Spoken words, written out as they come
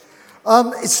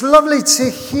It's lovely to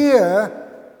hear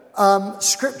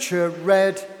scripture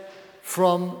read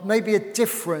from maybe a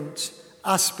different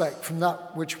aspect from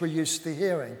that which we're used to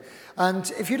hearing.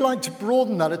 And if you'd like to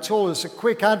broaden that at all as a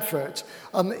quick advert,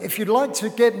 if you'd like to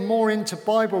get more into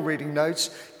Bible reading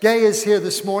notes, Gay is here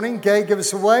this morning. Gay, give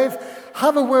us a wave.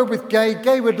 Have a word with Gay.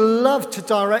 Gay would love to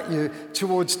direct you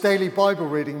towards daily Bible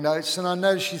reading notes, and I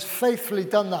know she's faithfully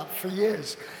done that for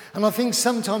years. And I think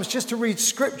sometimes just to read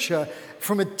scripture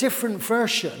from a different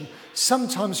version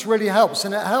sometimes really helps.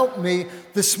 And it helped me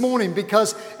this morning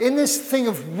because in this thing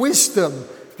of wisdom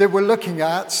that we're looking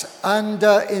at and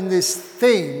in this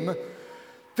theme,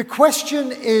 the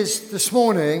question is this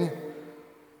morning,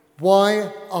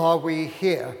 why are we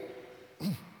here?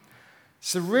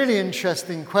 It's a really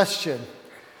interesting question.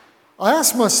 I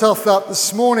asked myself that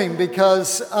this morning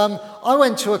because I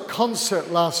went to a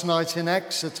concert last night in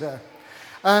Exeter.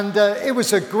 And it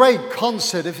was a great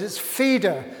concert. It's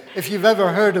Feeder, if you've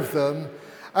ever heard of them.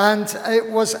 And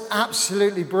it was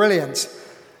absolutely brilliant.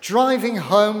 Driving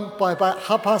home by about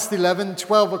 11:30,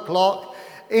 12 o'clock,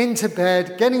 into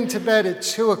bed, getting to bed at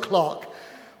 2 o'clock.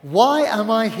 Why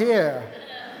am I here?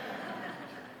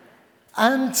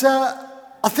 And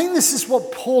I think this is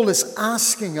what Paul is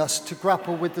asking us to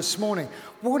grapple with this morning.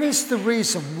 What is the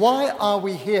reason? Why are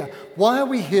we here? Why are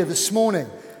we here this morning?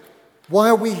 Why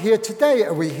are we here today?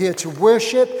 Are we here to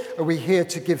worship? Are we here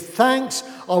to give thanks?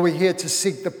 Are we here to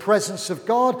seek the presence of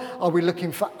God? Are we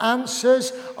looking for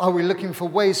answers? Are we looking for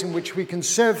ways in which we can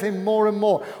serve him more and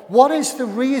more? What is the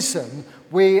reason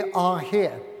we are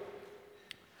here?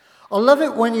 I love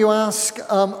it when you ask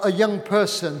a young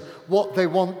person what they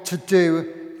want to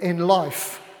do in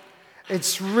life.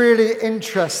 It's really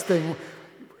interesting.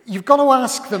 You've got to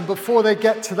ask them before they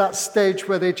get to that stage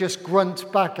where they just grunt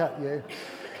back at you.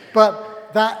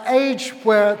 But that age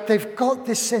where they've got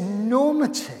this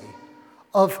enormity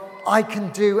of, I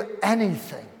can do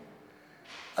anything.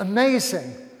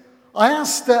 Amazing. I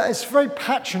asked, it's very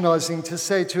patronizing to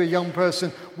say to a young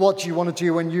person, what do you want to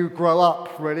do when you grow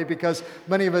up, really? Because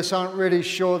many of us aren't really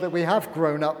sure that we have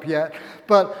grown up yet.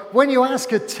 But when you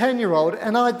ask a 10-year-old,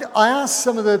 and I asked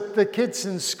some of the kids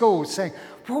in school, saying,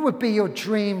 what would be your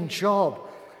dream job?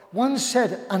 One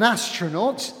said, an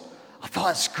astronaut. I thought,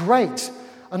 that's great.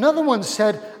 Another one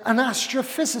said, an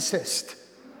astrophysicist.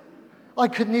 I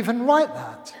couldn't even write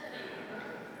that.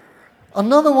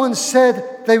 Another one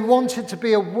said they wanted to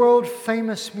be a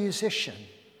world-famous musician.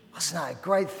 Wasn't that a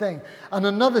great thing? And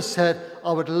another said,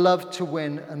 I would love to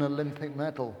win an Olympic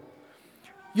medal.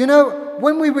 You know,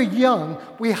 when we were young,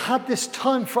 we had this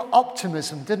time for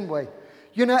optimism, didn't we?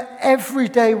 You know, every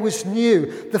day was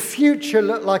new. The future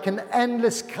looked like an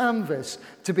endless canvas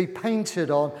to be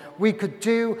painted on. We could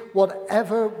do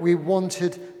whatever we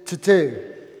wanted to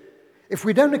do. If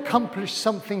we don't accomplish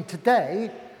something today,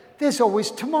 there's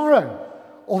always tomorrow,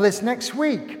 or there's next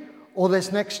week, or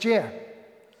there's next year.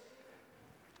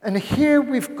 And here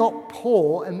we've got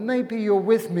Paul, and maybe you're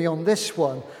with me on this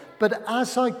one, but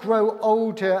as I grow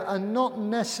older and not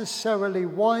necessarily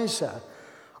wiser,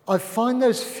 I find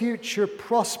those future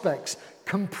prospects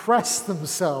compress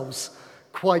themselves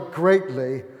quite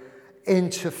greatly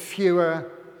into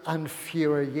fewer and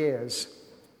fewer years.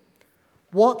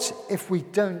 What if we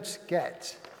don't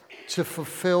get to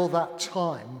fulfill that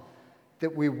time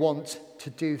that we want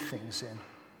to do things in?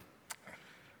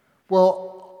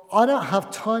 Well, I don't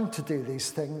have time to do these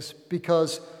things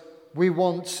because we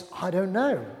want, I don't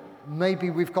know, maybe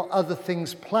we've got other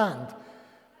things planned.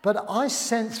 But I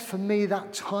sense for me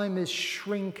that time is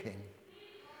shrinking.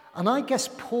 And I guess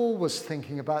Paul was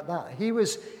thinking about that. He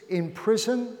was in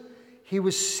prison. He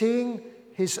was seeing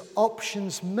his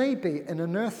options maybe in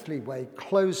an earthly way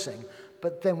closing.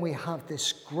 But then we have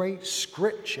this great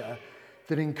scripture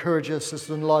that encourages us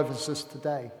and enlivens us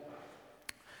today.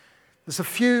 There's a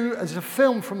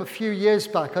film from a few years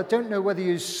back. I don't know whether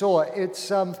you saw it.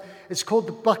 It's called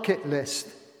The Bucket List.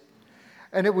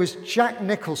 And it was Jack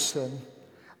Nicholson.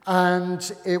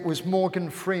 And it was Morgan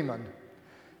Freeman.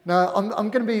 Now, I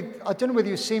don't know whether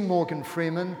you've seen Morgan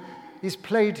Freeman. He's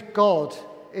played God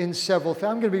in several things.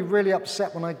 I'm going to be really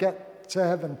upset when I get to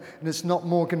heaven and it's not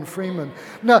Morgan Freeman.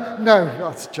 No,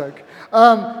 that's a joke.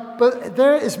 But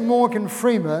there is Morgan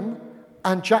Freeman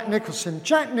and Jack Nicholson.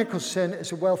 Jack Nicholson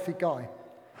is a wealthy guy.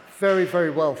 Very, very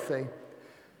wealthy.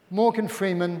 Morgan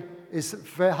Freeman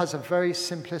has a very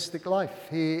simplistic life.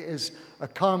 He is a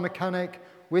car mechanic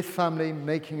with family,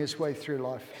 making his way through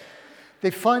life.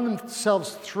 They find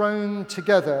themselves thrown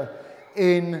together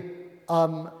in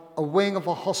a wing of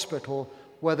a hospital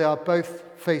where they are both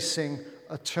facing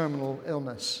a terminal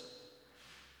illness.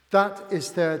 That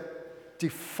is their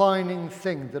defining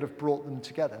thing that have brought them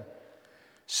together.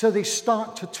 So they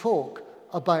start to talk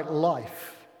about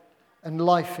life and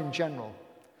life in general.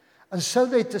 And so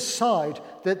they decide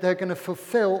that they're going to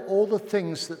fulfill all the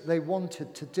things that they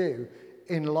wanted to do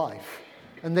in life.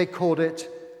 And they called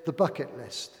it the bucket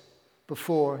list,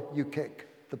 before you kick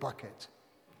the bucket.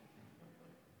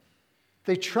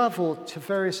 They traveled to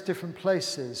various different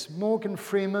places. Morgan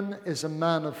Freeman is a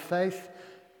man of faith.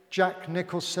 Jack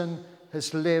Nicholson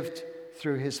has lived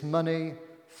through his money,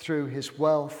 through his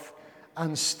wealth,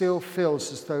 and still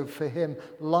feels as though for him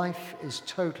life is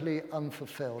totally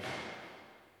unfulfilled.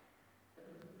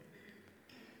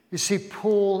 You see,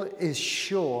 Paul is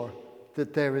sure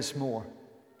that there is more.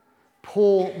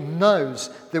 Paul knows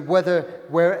that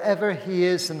wherever he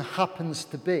is and happens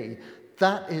to be,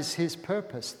 that is his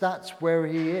purpose. That's where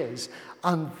he is,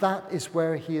 and that is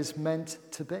where he is meant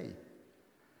to be.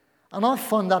 And I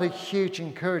find that a huge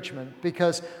encouragement,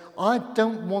 because I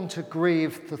don't want to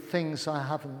grieve the things I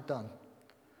haven't done.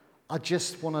 I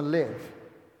just want to live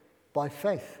by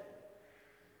faith.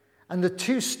 And the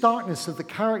two starkness of the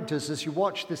characters as you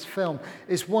watch this film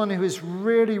is one who is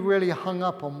really, really hung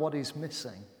up on what he's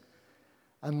missing.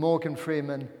 And Morgan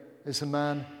Freeman is a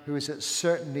man who is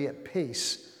certainly at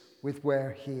peace with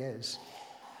where he is.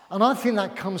 And I think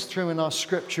that comes through in our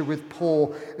scripture with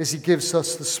Paul as he gives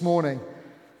us this morning.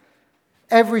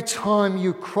 Every time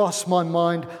you cross my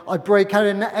mind, I break out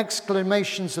in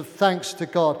exclamations of thanks to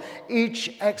God.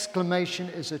 Each exclamation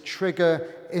is a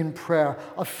trigger in prayer.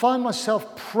 I find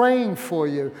myself praying for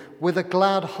you with a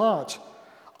glad heart.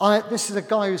 This is a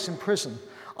guy who's in prison.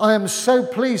 I am so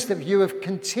pleased that you have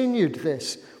continued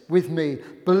this with me,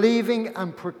 believing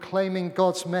and proclaiming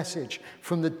God's message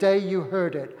from the day you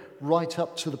heard it right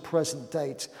up to the present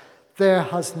date. There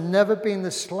has never been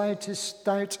the slightest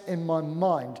doubt in my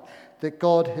mind that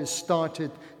God has started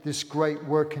this great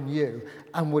work in you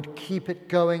and would keep it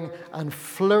going and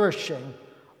flourishing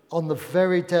on the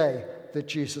very day that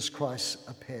Jesus Christ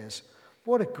appears.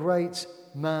 What a great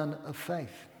man of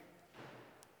faith.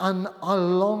 And I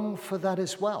long for that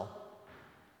as well.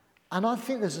 And I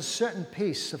think there's a certain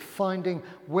peace of finding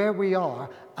where we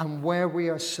are and where we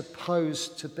are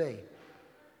supposed to be,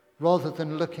 rather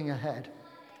than looking ahead.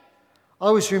 I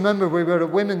always remember we were at a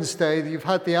Women's Day. You've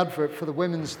had the advert for the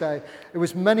Women's Day. It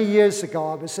was many years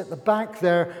ago. I was at the back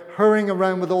there hurrying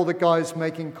around with all the guys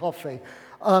making coffee.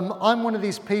 I'm one of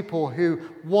these people who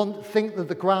think that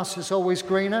the grass is always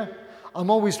greener. I'm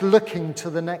always looking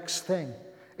to the next thing.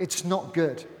 It's not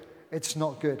good. It's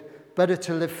not good. Better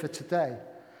to live for today.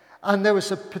 And there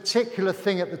was a particular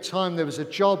thing at the time. There was a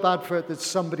job advert that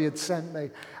somebody had sent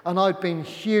me, and I'd been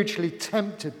hugely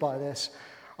tempted by this.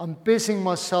 I'm busying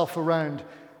myself around,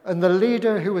 and the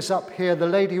leader who was up here, the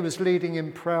lady who was leading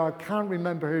in prayer, I can't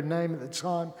remember her name at the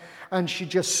time, and she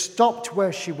just stopped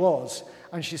where she was,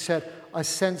 and she said, I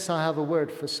sense I have a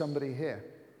word for somebody here.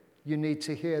 You need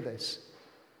to hear this.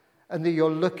 And that you're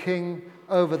looking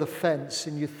over the fence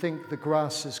and you think the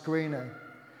grass is greener.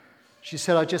 She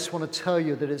said, I just want to tell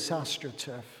you that it's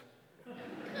AstroTurf.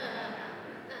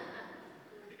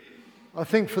 I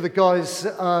think for the guys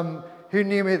who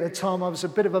knew me at the time, I was a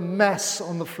bit of a mess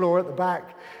on the floor at the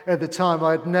back at the time.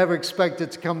 I had never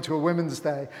expected to come to a Women's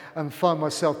Day and find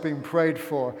myself being prayed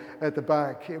for at the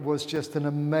back. It was just an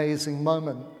amazing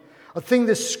moment. I think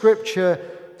this scripture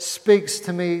speaks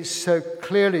to me so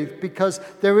clearly because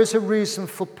there is a reason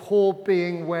for Paul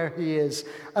being where he is.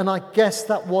 And I guess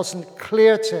that wasn't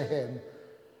clear to him,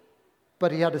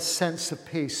 but he had a sense of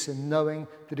peace in knowing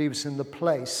that he was in the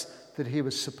place that he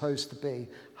was supposed to be,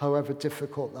 however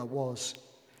difficult that was.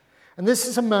 And this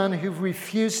is a man who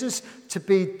refuses to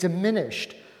be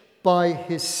diminished by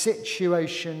his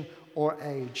situation or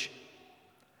age.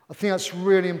 I think that's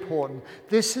really important.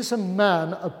 This is a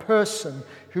man, a person,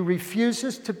 who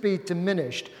refuses to be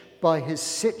diminished by his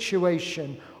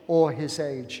situation or his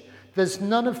age. There's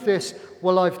none of this,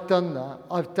 well, I've done that,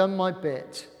 I've done my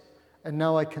bit, and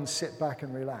now I can sit back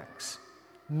and relax.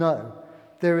 No,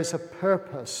 there is a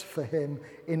purpose for him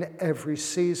in every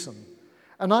season.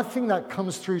 And I think that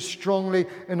comes through strongly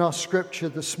in our scripture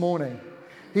this morning.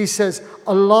 He says,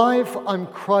 alive, I'm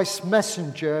Christ's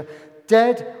messenger.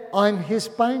 Dead, I'm his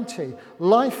bounty.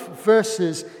 Life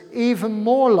versus even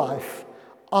more life.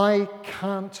 I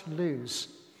can't lose.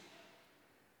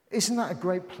 Isn't that a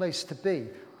great place to be,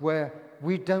 where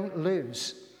we don't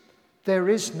lose? There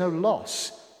is no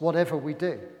loss, whatever we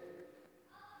do.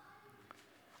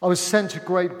 I was sent a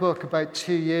great book about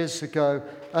 2 years ago,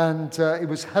 and it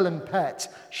was Helen Pett.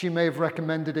 She may have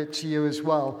recommended it to you as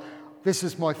well. This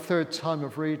is my third time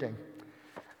of reading.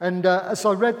 And as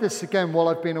I read this again while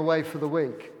I've been away for the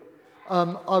week,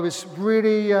 I was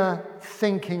really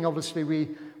thinking, obviously,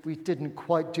 we didn't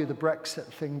quite do the Brexit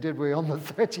thing, did we, on the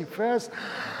 31st?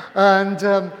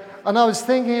 And I was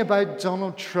thinking about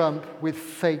Donald Trump with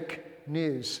fake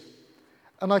news.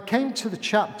 And I came to the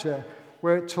chapter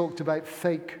where it talked about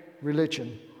fake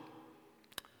religion.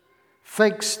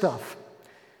 Fake stuff.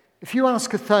 If you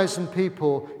ask 1,000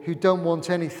 people who don't want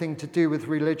anything to do with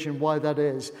religion why that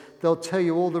is, they'll tell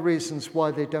you all the reasons why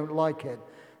they don't like it.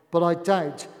 But I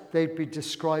doubt they'd be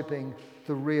describing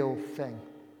the real thing.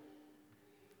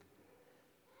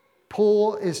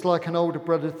 Paul is like an older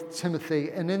brother to Timothy,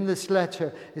 and in this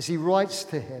letter, as he writes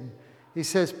to him, he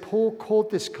says Paul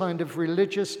called this kind of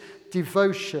religious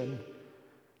devotion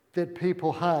that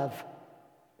people have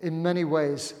in many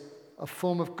ways a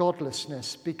form of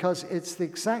godlessness, because it's the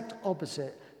exact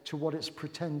opposite to what it's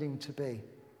pretending to be.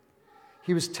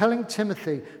 He was telling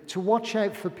Timothy to watch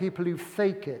out for people who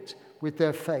fake it with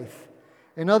their faith.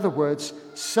 In other words,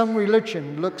 some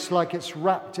religion looks like it's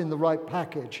wrapped in the right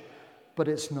package, but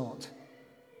it's not.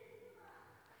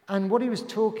 And what he was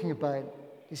talking about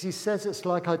is he says it's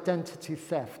like identity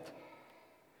theft.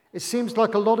 It seems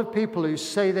like a lot of people who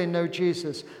say they know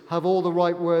Jesus have all the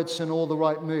right words and all the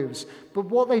right moves, but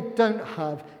what they don't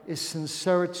have is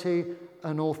sincerity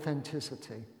and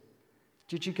authenticity.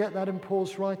 Did you get that in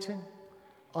Paul's writing?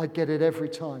 I get it every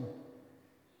time.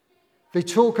 They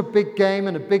talk a big game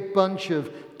and a big bunch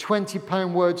of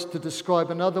 20-pound words to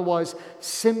describe an otherwise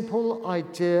simple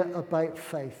idea about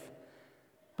faith.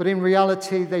 But in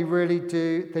reality, they never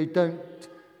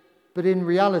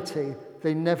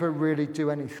really do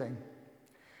anything.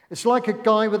 It's like a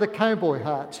guy with a cowboy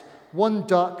hat, one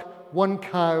duck, one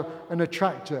cow, and a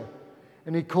tractor,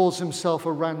 and he calls himself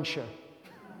a rancher.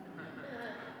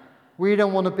 We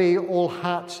don't want to be all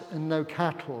hat and no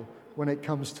cattle when it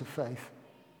comes to faith.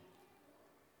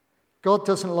 God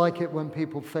doesn't like it when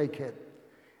people fake it.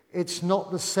 It's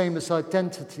not the same as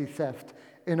identity theft.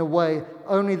 In a way,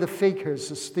 only the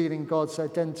fakers are stealing God's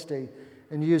identity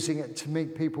and using it to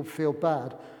make people feel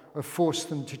bad or force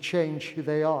them to change who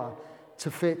they are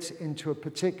to fit into a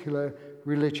particular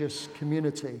religious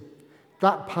community.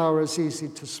 That power is easy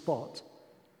to spot.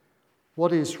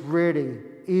 What is really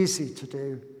easy to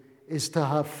do is to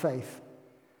have faith,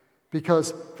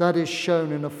 because that is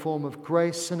shown in a form of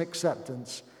grace and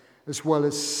acceptance, as well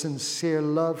as sincere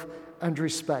love and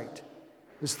respect.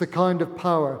 It's the kind of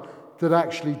power that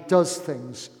actually does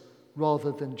things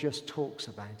rather than just talks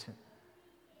about it.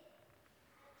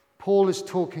 Paul is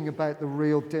talking about the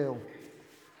real deal.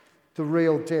 The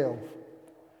real deal.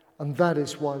 And that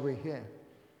is why we're here.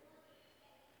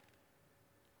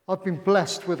 I've been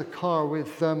blessed with a car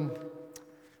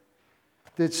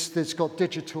that's got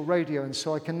digital radio, and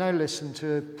so I can now listen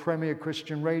to Premier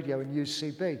Christian Radio and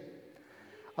UCB.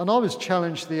 And I was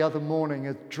challenged the other morning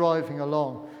at driving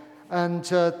along, and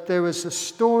there was a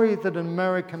story that an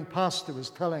American pastor was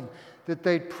telling, that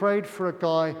they'd prayed for a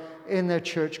guy in their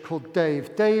church called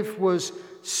Dave. Dave was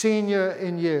senior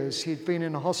in years. He'd been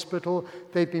in a hospital.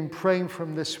 They'd been praying for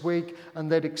him this week,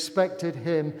 and they'd expected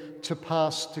him to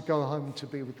pass to go home to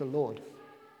be with the Lord.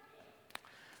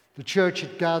 The church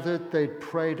had gathered. They'd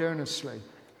prayed earnestly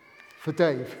for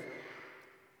Dave.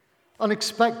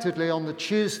 Unexpectedly, on the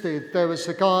Tuesday, there was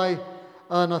a guy,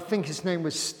 and I think his name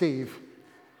was Steve.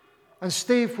 And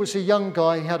Steve was a young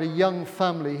guy. He had a young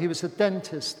family. He was a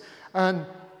dentist. And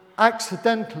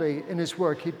accidentally, in his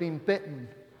work, he'd been bitten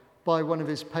by one of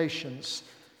his patients.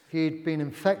 He'd been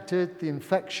infected. The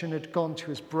infection had gone to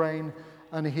his brain,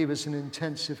 and he was in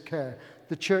intensive care.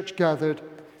 The church gathered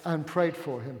and prayed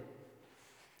for him.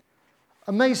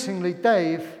 Amazingly,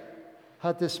 Dave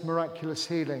had this miraculous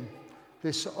healing.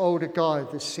 This older guy,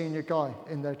 this senior guy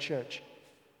in their church.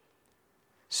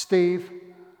 Steve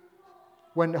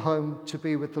went home to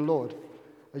be with the Lord,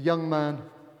 a young man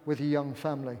with a young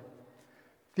family.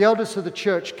 The elders of the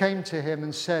church came to him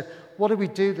and said, "What do we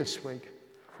do this week?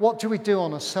 What do we do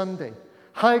on a Sunday?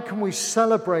 How can we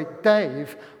celebrate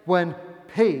Dave when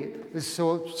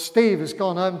Steve has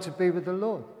gone home to be with the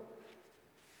Lord?"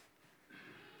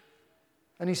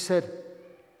 And he said,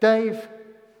 "Dave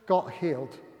got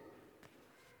healed,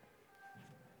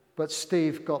 but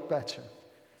Steve got better."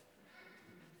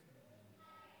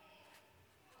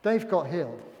 Dave got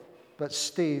healed, but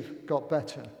Steve got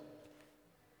better,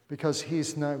 because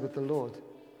he's now with the Lord.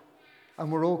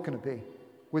 And we're all going to be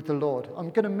with the Lord.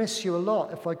 I'm going to miss you a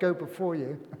lot if I go before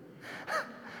you,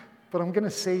 but I'm going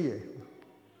to see you.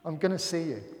 I'm going to see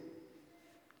you.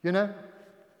 You know,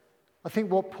 I think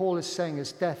what Paul is saying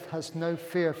is death has no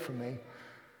fear for me,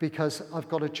 because I've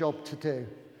got a job to do,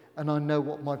 and I know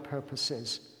what my purpose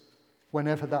is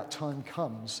whenever that time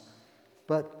comes,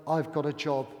 but I've got a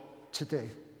job to do.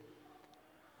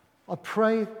 I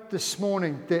pray this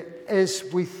morning that as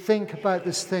we think about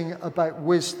this thing about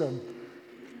wisdom,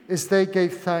 as they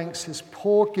gave thanks, as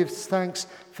Paul gives thanks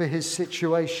for his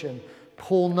situation,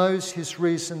 Paul knows his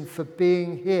reason for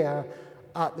being here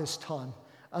at this time.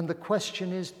 And the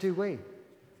question is, do we?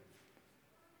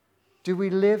 Do we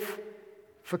live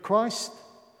for Christ?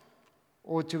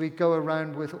 Or do we go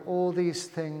around with all these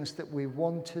things that we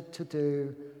wanted to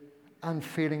do and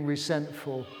feeling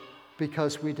resentful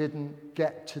because we didn't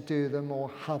get to do them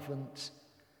or haven't?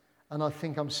 And I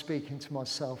think I'm speaking to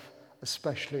myself,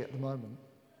 especially at the moment.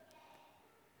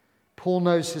 Paul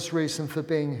knows his reason for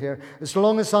being here. As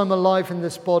long as I'm alive in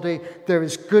this body, there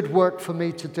is good work for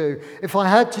me to do. If I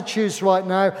had to choose right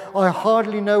now, I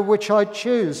hardly know which I'd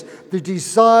choose. The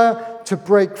desire to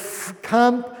break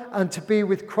camp and to be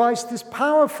with Christ is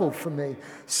powerful for me.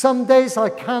 Some days I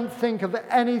can't think of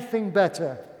anything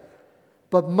better.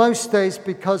 But most days,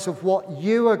 because of what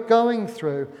you are going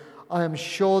through, I am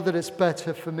sure that it's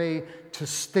better for me to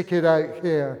stick it out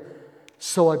here.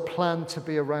 So I plan to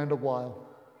be around a while.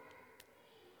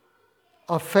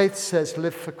 Our faith says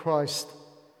live for Christ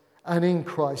and in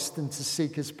Christ and to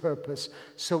seek his purpose.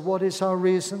 So what is our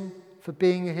reason for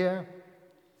being here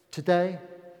today,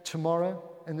 tomorrow,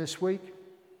 and this week?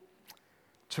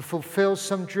 To fulfill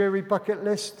some dreary bucket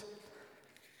list?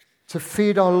 To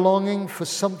feed our longing for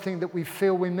something that we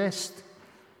feel we missed?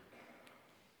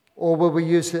 Or will we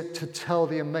use it to tell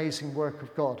the amazing work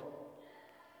of God?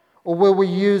 Or will we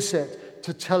use it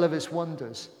to tell of his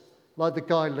wonders, like the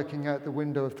guy looking out the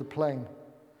window of the plane?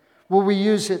 Will we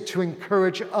use it to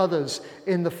encourage others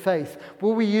in the faith?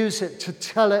 Will we use it to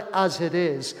tell it as it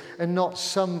is and not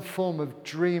some form of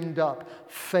dreamed up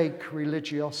fake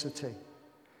religiosity?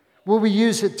 Will we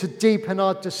use it to deepen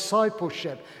our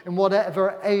discipleship in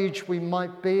whatever age we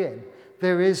might be in?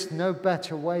 There is no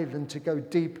better way than to go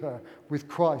deeper with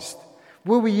Christ.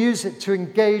 Will we use it to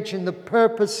engage in the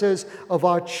purposes of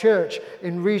our church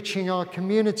in reaching our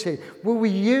community? Will we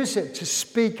use it to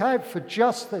speak out for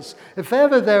justice? If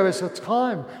ever there is a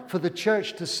time for the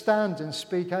church to stand and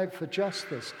speak out for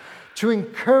justice, to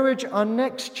encourage our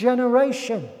next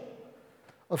generation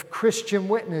of Christian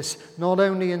witness, not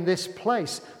only in this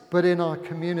place, but in our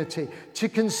community, to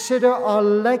consider our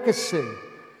legacy,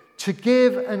 to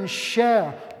give and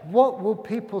share. What will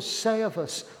people say of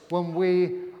us when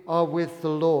we are with the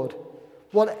Lord?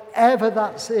 Whatever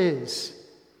that is,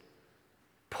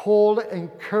 Paul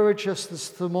encourages us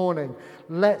this morning.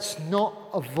 Let's not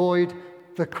avoid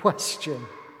the question.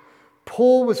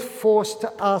 Paul was forced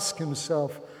to ask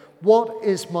himself, what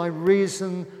is my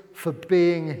reason for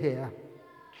being here?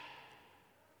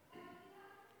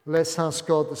 Let's ask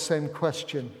God the same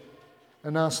question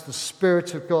and ask the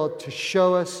Spirit of God to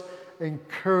show us,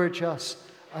 encourage us,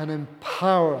 and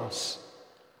empower us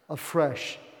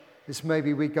afresh as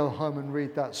maybe we go home and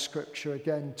read that scripture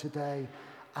again today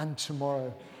and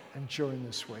tomorrow and during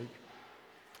this week.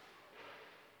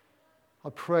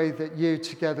 I pray that you,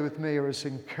 together with me, are as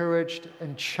encouraged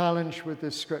and challenged with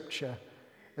this scripture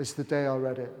as the day I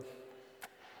read it.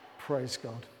 Praise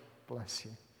God. Bless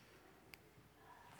you.